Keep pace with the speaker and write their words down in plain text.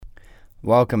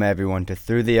Welcome everyone to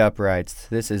Through the Uprights.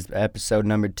 This is episode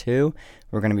number 2.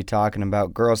 We're going to be talking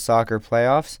about girls soccer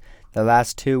playoffs, the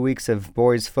last 2 weeks of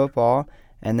boys football,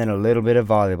 and then a little bit of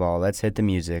volleyball. Let's hit the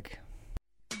music.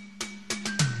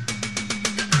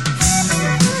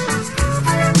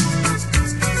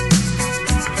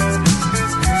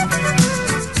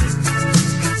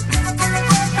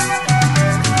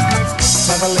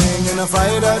 Traveling in a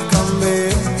fighter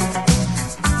combi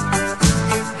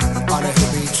on a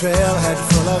hippie trailhead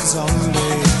full of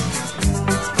zombies.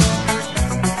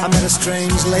 I met a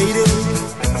strange lady,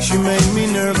 she made me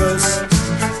nervous.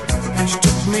 She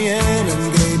took me in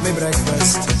and gave me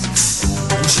breakfast.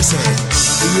 And she said,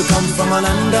 do you come from a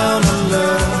land down under,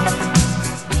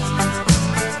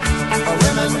 where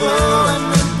women go and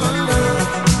men wonder?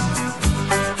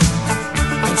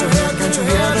 Can't you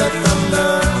hear the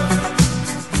thunder?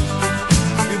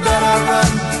 You better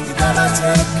run, you better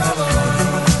take cover.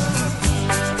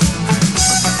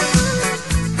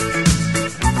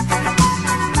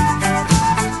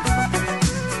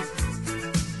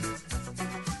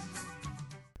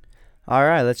 All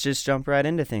right, let's just jump right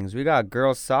into things. We got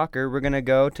girls soccer. We're going to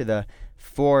go to the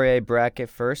 4A bracket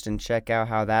first and check out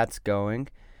how that's going.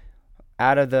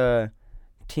 Out of the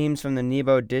teams from the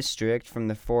Nebo district from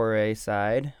the 4A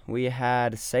side, we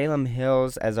had Salem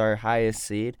Hills as our highest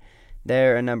seed.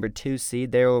 They're a number 2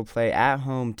 seed. They will play at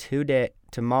home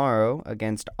tomorrow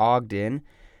against Ogden.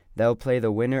 They'll play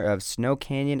the winner of Snow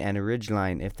Canyon and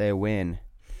Ridgeline if they win.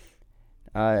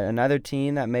 Another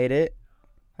team that made it,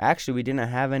 actually we didn't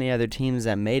have any other teams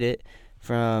that made it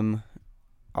from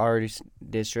our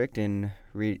district in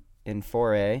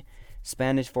 4A.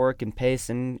 Spanish Fork and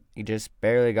Payson just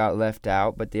barely got left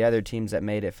out, but the other teams that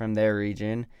made it from their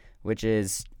region, which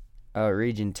is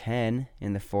Region 10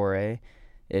 in the 4A,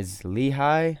 is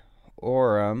Lehigh,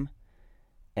 Orem,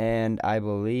 and I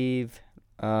believe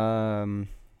Mountain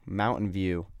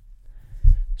View.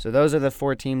 So those are the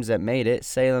 4 teams that made it.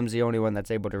 Salem's the only one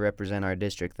that's able to represent our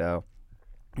district, though.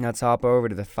 Let's hop over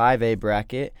to the 5A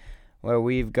bracket, where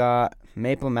we've got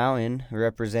Maple Mountain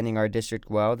representing our district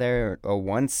well. They're a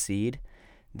 1 seed.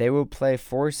 They will play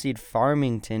 4 seed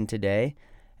Farmington today,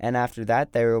 and after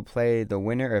that they will play the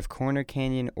winner of Corner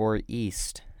Canyon or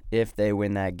East if they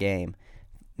win that game.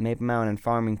 Maple Mountain and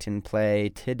Farmington play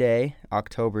today,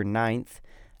 October 9th,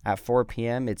 at 4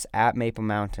 p.m. It's at Maple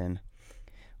Mountain.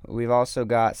 We've also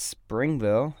got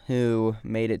Springville, who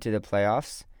made it to the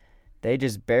playoffs. They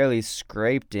just barely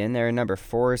scraped in. They're a number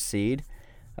 4 seed.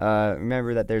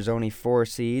 Remember that there's only 4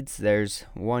 seeds. There's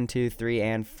 1, 2, 3,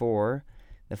 and 4.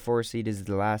 The 4 seed is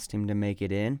the last team to make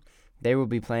it in. They will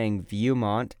be playing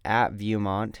Viewmont at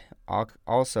Viewmont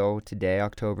also today,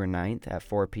 October 9th at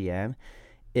 4 p.m.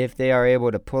 If they are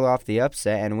able to pull off the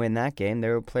upset and win that game, they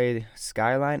will play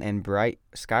Skyline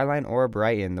or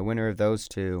Brighton, the winner of those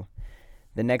two.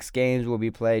 The next games will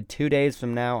be played 2 days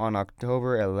from now on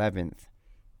October 11th.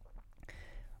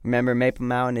 Remember, Maple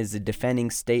Mountain is the defending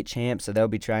state champ, so they'll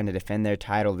be trying to defend their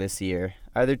title this year.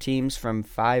 Other teams from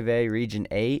 5A Region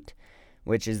 8,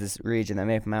 which is this region that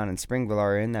Maple Mountain and Springville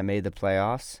are in that made the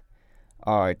playoffs,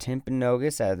 are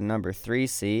Timpanogos at the number 3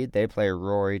 seed. They play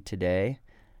Rory today.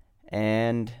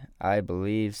 And I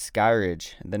believe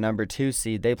Skyridge, the number 2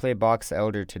 seed, they play Box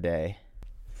Elder today.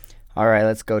 All right,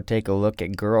 let's go take a look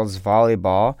at girls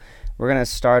volleyball. We're going to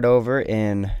start over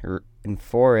in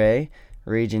 4A.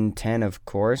 Region 10, of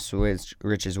course,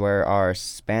 which is where our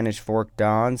Spanish Fork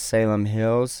Dons, Salem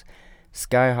Hills,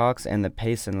 Skyhawks, and the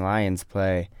Payson Lions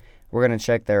play. We're going to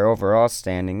check their overall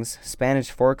standings.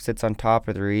 Spanish Fork sits on top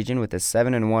of the region with a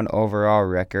 7-1 overall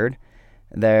record.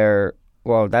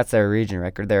 That's their region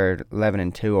record. They're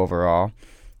 11-2 overall.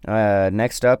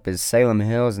 Next up is Salem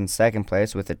Hills in second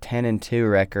place with a 10-2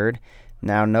 record.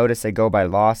 Now notice they go by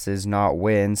losses, not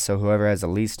wins, so whoever has the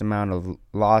least amount of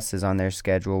losses on their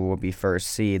schedule will be first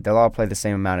seed. They'll all play the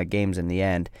same amount of games in the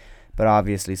end, but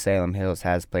obviously Salem Hills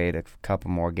has played a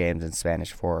couple more games than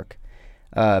Spanish Fork.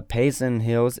 Payson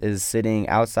Hills is sitting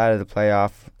outside of the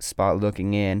playoff spot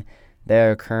looking in. They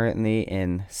are currently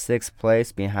in 6th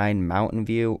place behind Mountain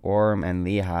View, Orem, and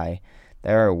Lehigh.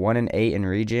 They are 1-8 in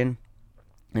region,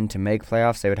 and to make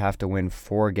playoffs they would have to win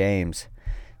 4 games.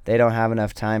 They don't have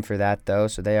enough time for that, though,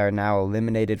 so they are now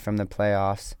eliminated from the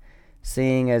playoffs.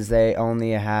 Seeing as they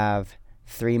only have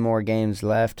 3 more games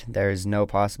left, there is no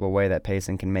possible way that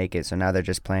Payson can make it, so now they're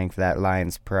just playing for that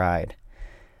Lions pride.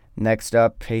 Next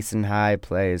up, Payson High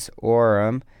plays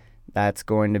Orem. That's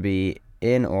going to be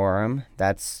in Orem.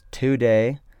 That's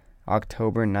today,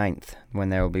 October 9th, when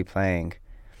they will be playing.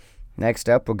 Next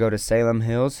up, we'll go to Salem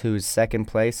Hills, who's second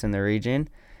place in the region.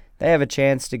 They have a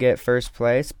chance to get first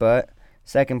place, but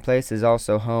second place is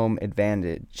also home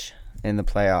advantage. in the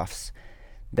playoffs.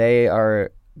 They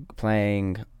are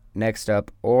playing next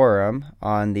up Orem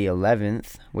on the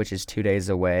 11th, which is 2 days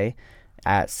away,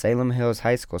 at Salem Hills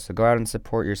High School. So go out and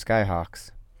support your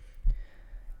Skyhawks.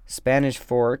 Spanish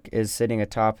Fork is sitting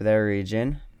atop their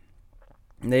region.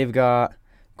 They've got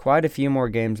quite a few more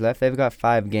games left. They've got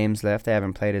 5 games left. They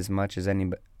haven't played as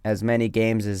many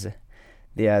games as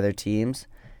the other teams.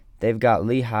 They've got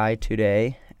Lehigh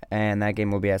today, and that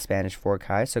game will be at Spanish Fork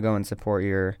High, so go and support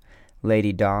your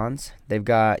Lady Dons. They've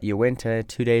got Uinta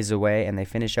 2 days away, and they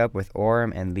finish up with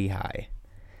Orem and Lehigh.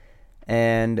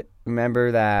 And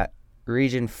remember that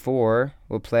Region 4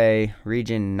 will play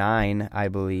Region 9, I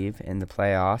believe, in the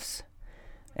playoffs.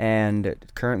 And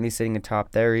currently sitting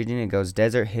atop their region, it goes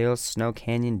Desert Hills, Snow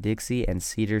Canyon, Dixie, and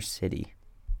Cedar City.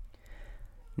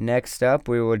 Next up,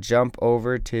 we will jump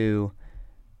over to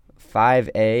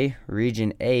 5A,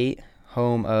 Region 8,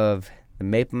 home of the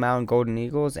Maple Mountain Golden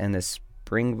Eagles and the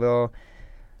Springville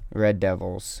Red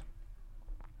Devils.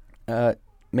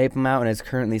 Maple Mountain is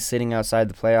currently sitting outside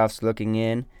the playoffs looking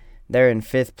in. They're in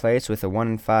 5th place with a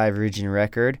 1-5 region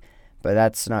record, but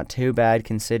that's not too bad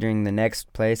considering the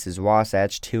next place is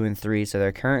Wasatch 2-3, so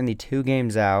they're currently 2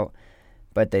 games out,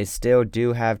 but they still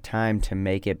do have time to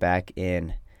make it back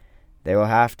in. They will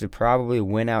have to probably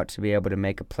win out to be able to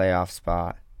make a playoff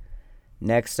spot.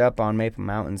 Next up on Maple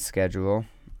Mountain's schedule,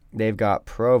 they've got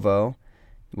Provo,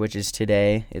 which is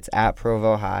today. It's at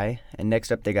Provo High. And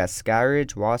next up they got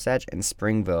Skyridge, Wasatch, and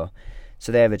Springville.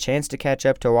 So they have a chance to catch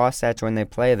up to Wasatch when they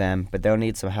play them, but they'll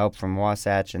need some help from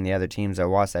Wasatch and the other teams that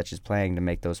Wasatch is playing to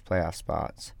make those playoff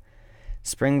spots.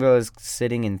 Springville is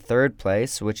sitting in 3rd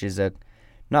place, which is a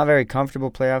not very comfortable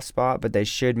playoff spot, but they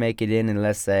should make it in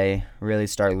unless they really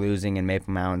start losing and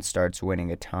Maple Mountain starts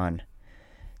winning a ton.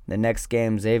 The next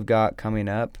games they've got coming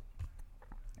up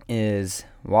is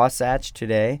Wasatch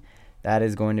today. That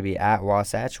is going to be at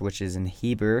Wasatch, which is in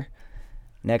Heber.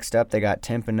 Next up, they got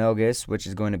Timpanogos, which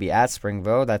is going to be at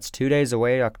Springville. That's 2 days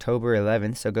away, October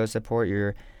 11th, so go support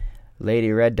your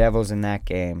Lady Red Devils in that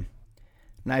game.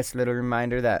 Nice little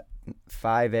reminder that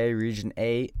 5A Region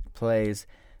 8 plays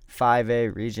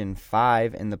 5A Region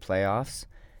 5 in the playoffs.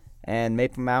 And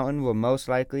Maple Mountain will most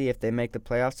likely, if they make the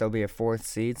playoffs, they'll be a 4th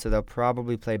seed, so they'll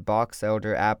probably play Box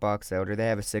Elder at Box Elder. They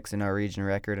have a 6-0 region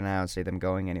record, and I don't see them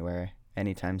going anywhere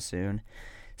anytime soon.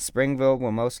 Springville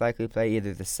will most likely play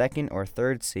either the 2nd or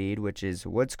 3rd seed, which is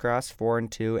Woods Cross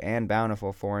 4-2 and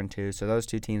Bountiful 4-2, so those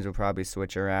 2 teams will probably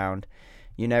switch around.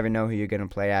 You never know who you're going to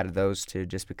play out of those 2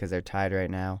 just because they're tied right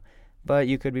now, but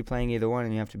you could be playing either one,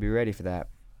 and you have to be ready for that.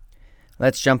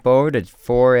 Let's jump over to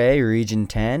 4A, Region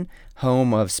 10,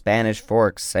 home of Spanish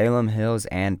Fork, Salem Hills,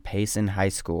 and Payson High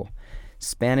School.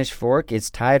 Spanish Fork is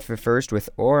tied for first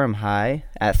with Orem High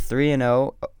at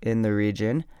 3-0 in the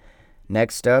region.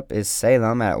 Next up is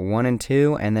Salem at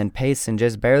 1-2, and then Payson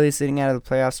just barely sitting out of the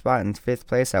playoff spot in 5th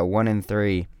place at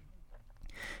 1-3.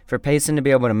 For Payson to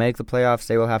be able to make the playoffs,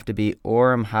 they will have to beat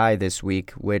Orem High this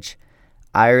week, which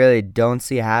I really don't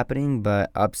see happening,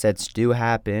 but upsets do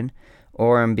happen.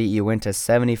 Orem beat Uinta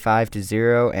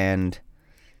 75-0, and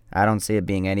I don't see it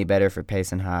being any better for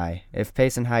Payson High. If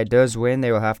Payson High does win,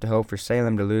 they will have to hope for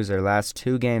Salem to lose their last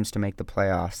 2 games to make the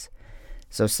playoffs.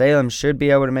 So Salem should be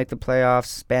able to make the playoffs.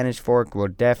 Spanish Fork will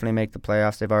definitely make the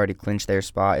playoffs. They've already clinched their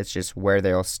spot. It's just where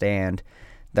they'll stand.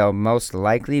 They'll most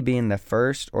likely be in the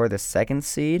 1st or the 2nd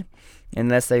seed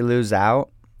unless they lose out.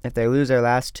 If they lose their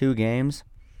last 2 games,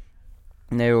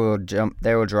 they will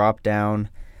drop down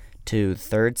to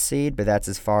 3rd seed, but that's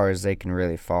as far as they can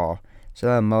really fall. So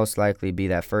they'll most likely be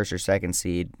that 1st or 2nd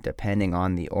seed depending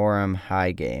on the Orem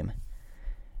High game.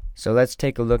 So let's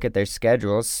take a look at their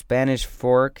schedules. Spanish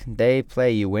Fork, they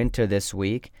play Uinta this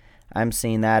week. I'm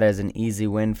seeing that as an easy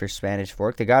win for Spanish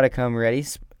Fork. They got to come ready.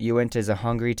 Uinta is a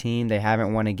hungry team. They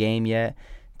haven't won a game yet.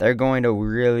 They're going to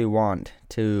really want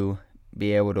to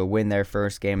be able to win their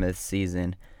first game of the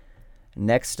season.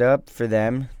 Next up for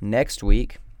them, next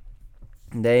week,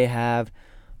 they have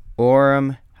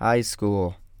Orem High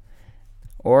School.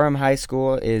 Orem High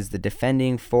School is the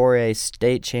defending 4A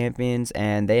state champions,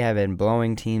 and they have been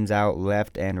blowing teams out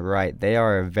left and right. They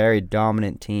are a very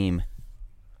dominant team.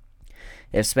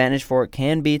 If Spanish Fork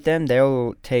can beat them, they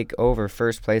will take over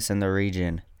first place in the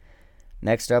region.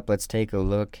 Next up, let's take a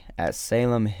look at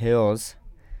Salem Hills'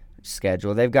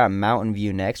 schedule. They've got Mountain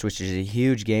View next, which is a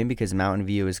huge game because Mountain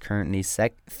View is currently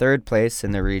 3rd place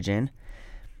in the region.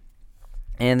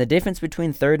 And the difference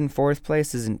between 3rd and 4th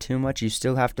place isn't too much. You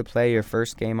still have to play your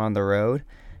first game on the road,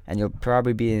 and you'll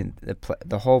probably be in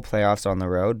the whole playoffs on the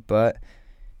road, but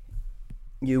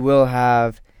you will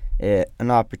have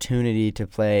an opportunity to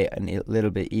play a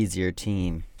little bit easier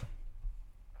team.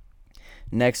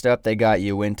 Next up, they got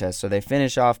Uinta. So they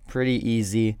finish off pretty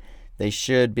easy. They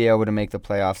should be able to make the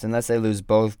playoffs unless they lose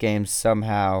both games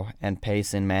somehow and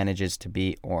Payson manages to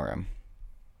beat Orem.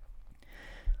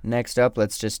 Next up,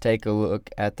 let's just take a look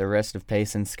at the rest of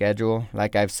Payson's schedule.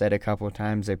 Like I've said a couple of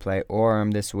times, they play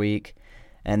Orem this week.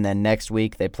 And then next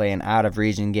week, they play an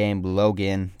out-of-region game,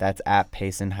 Logan. That's at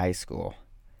Payson High School.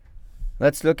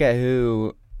 Let's look at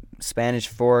who Spanish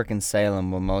Fork and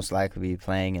Salem will most likely be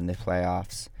playing in the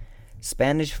playoffs.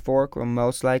 Spanish Fork will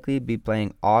most likely be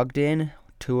playing Ogden,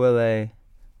 Tooele,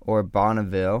 or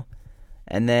Bonneville.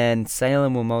 And then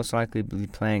Salem will most likely be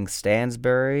playing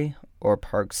Stansbury or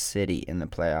Park City in the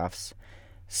playoffs.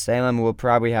 Salem will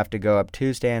probably have to go up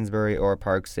to Stansbury or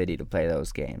Park City to play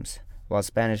those games, while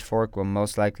Spanish Fork will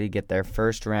most likely get their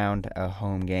first round a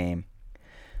home game.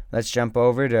 Let's jump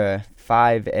over to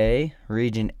 5A,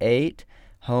 Region 8,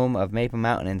 home of Maple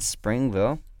Mountain and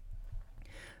Springville.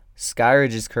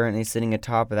 Skyridge is currently sitting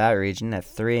atop of that region at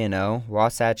 3-0,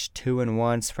 Wasatch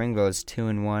 2-1, Springville is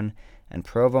 2-1, and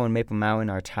Provo and Maple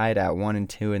Mountain are tied at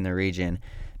 1-2 in the region.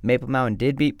 Maple Mountain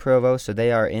did beat Provo, so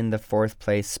they are in the 4th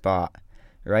place spot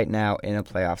right now in a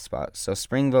playoff spot. So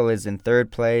Springville is in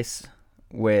 3rd place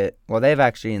they've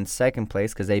actually in 2nd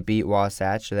place because they beat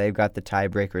Wasatch, so they've got the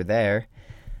tiebreaker there.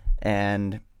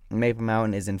 And Maple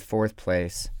Mountain is in 4th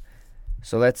place.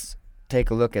 So let's take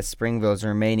a look at Springville's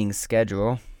remaining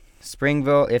schedule.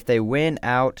 Springville, if they win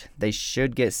out, they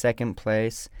should get 2nd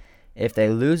place. If they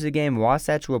lose a game,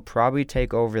 Wasatch will probably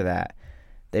take over that.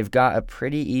 They've got a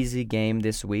pretty easy game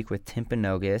this week with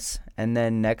Timpanogos, and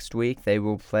then next week they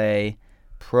will play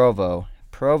Provo.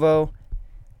 Provo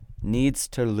needs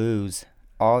to lose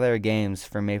all their games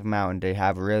for Maple Mountain to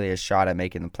have really a shot at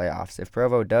making the playoffs. If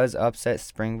Provo does upset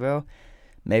Springville,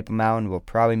 Maple Mountain will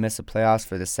probably miss the playoffs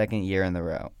for the 2nd year in a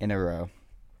row.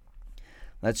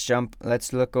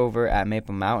 Let's look over at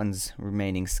Maple Mountain's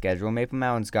remaining schedule. Maple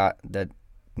Mountain's got the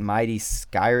mighty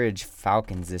Skyridge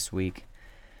Falcons this week.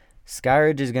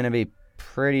 Skyridge is going to be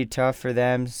pretty tough for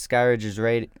them. Skyridge is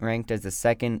ranked as the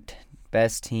 2nd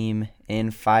best team in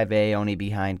 5A, only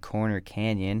behind Corner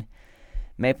Canyon.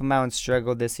 Maple Mountain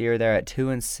struggled this year. They're at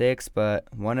 2-6, but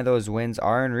one of those wins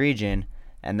are in region,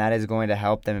 and that is going to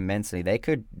help them immensely. They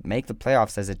could make the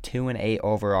playoffs as a 2-8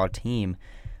 overall team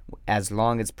as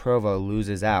long as Provo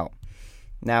loses out.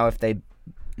 Now, if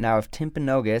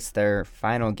Timpanogos, their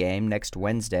final game next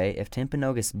Wednesday, if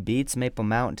Timpanogos beats Maple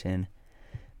Mountain,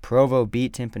 Provo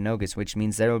beat Timpanogos, which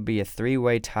means there will be a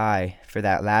 3-way tie for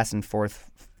that last and 4th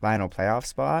final playoff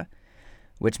spot,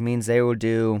 which means they will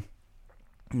do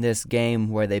this game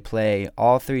where they play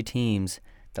all 3 teams.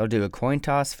 They'll do a coin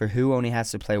toss for who only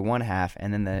has to play one half,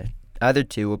 and then the other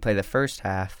 2 will play the first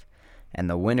half, and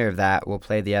the winner of that will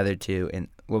play the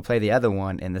other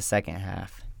one in the second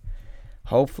half.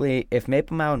 Hopefully, if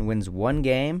Maple Mountain wins one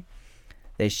game,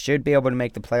 they should be able to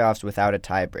make the playoffs without a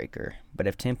tiebreaker. But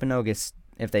if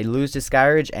they lose to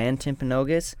Skyridge and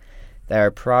Timpanogos,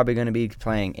 they're probably going to be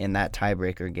playing in that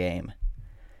tiebreaker game.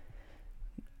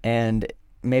 And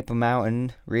Maple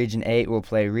Mountain, Region 8, will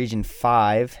play Region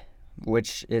 5,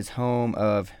 which is home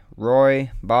of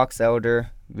Roy, Box Elder,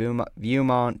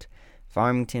 Viewmont,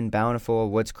 Farmington,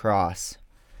 Bountiful, Woods Cross.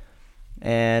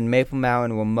 And Maple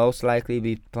Mountain will most likely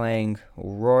be playing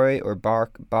Roy or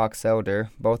Box Elder.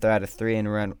 Both are at a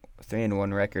 3-1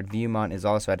 record. Viewmont is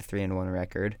also at a 3-1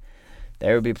 record.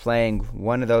 They will be playing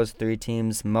one of those 3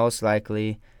 teams most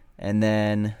likely, and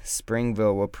then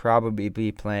Springville will probably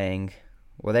be playing.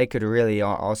 Well, they could really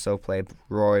also play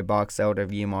Roy, Box Elder,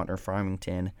 Viewmont, or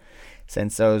Farmington,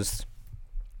 since those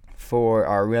 4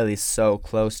 are really so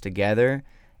close together.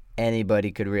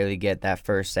 Anybody could really get that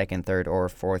 1st, 2nd, 3rd, or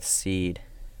 4th seed.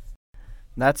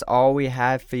 That's all we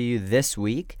have for you this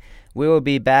week. We will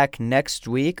be back next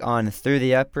week on Through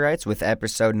the Uprights with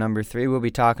episode number 3. We'll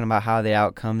be talking about how the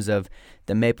outcomes of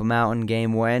the Maple Mountain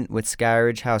game went with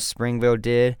Skyridge, how Springville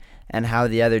did, and how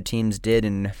the other teams did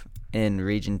in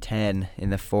Region 10 in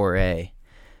the 4A.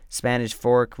 Spanish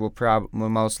Fork will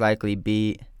most likely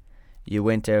beat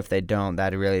Uinta. If they don't,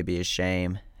 that'd really be a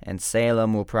shame. And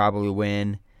Salem will probably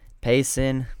win.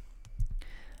 Payson,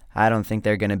 I don't think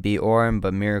they're going to beat Orem,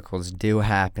 but miracles do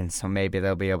happen, so maybe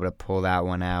they'll be able to pull that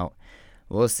one out.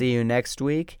 We'll see you next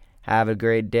week. Have a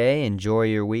great day, enjoy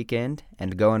your weekend,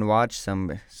 and go and watch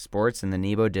some sports in the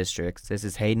Nebo districts. This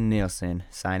is Hayden Nielsen,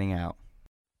 signing out.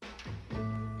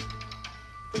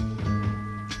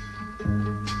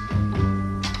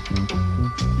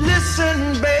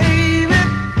 Listen, baby,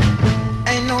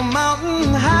 ain't no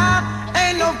mountain high,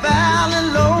 ain't no valley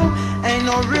low, ain't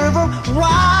no river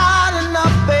wide.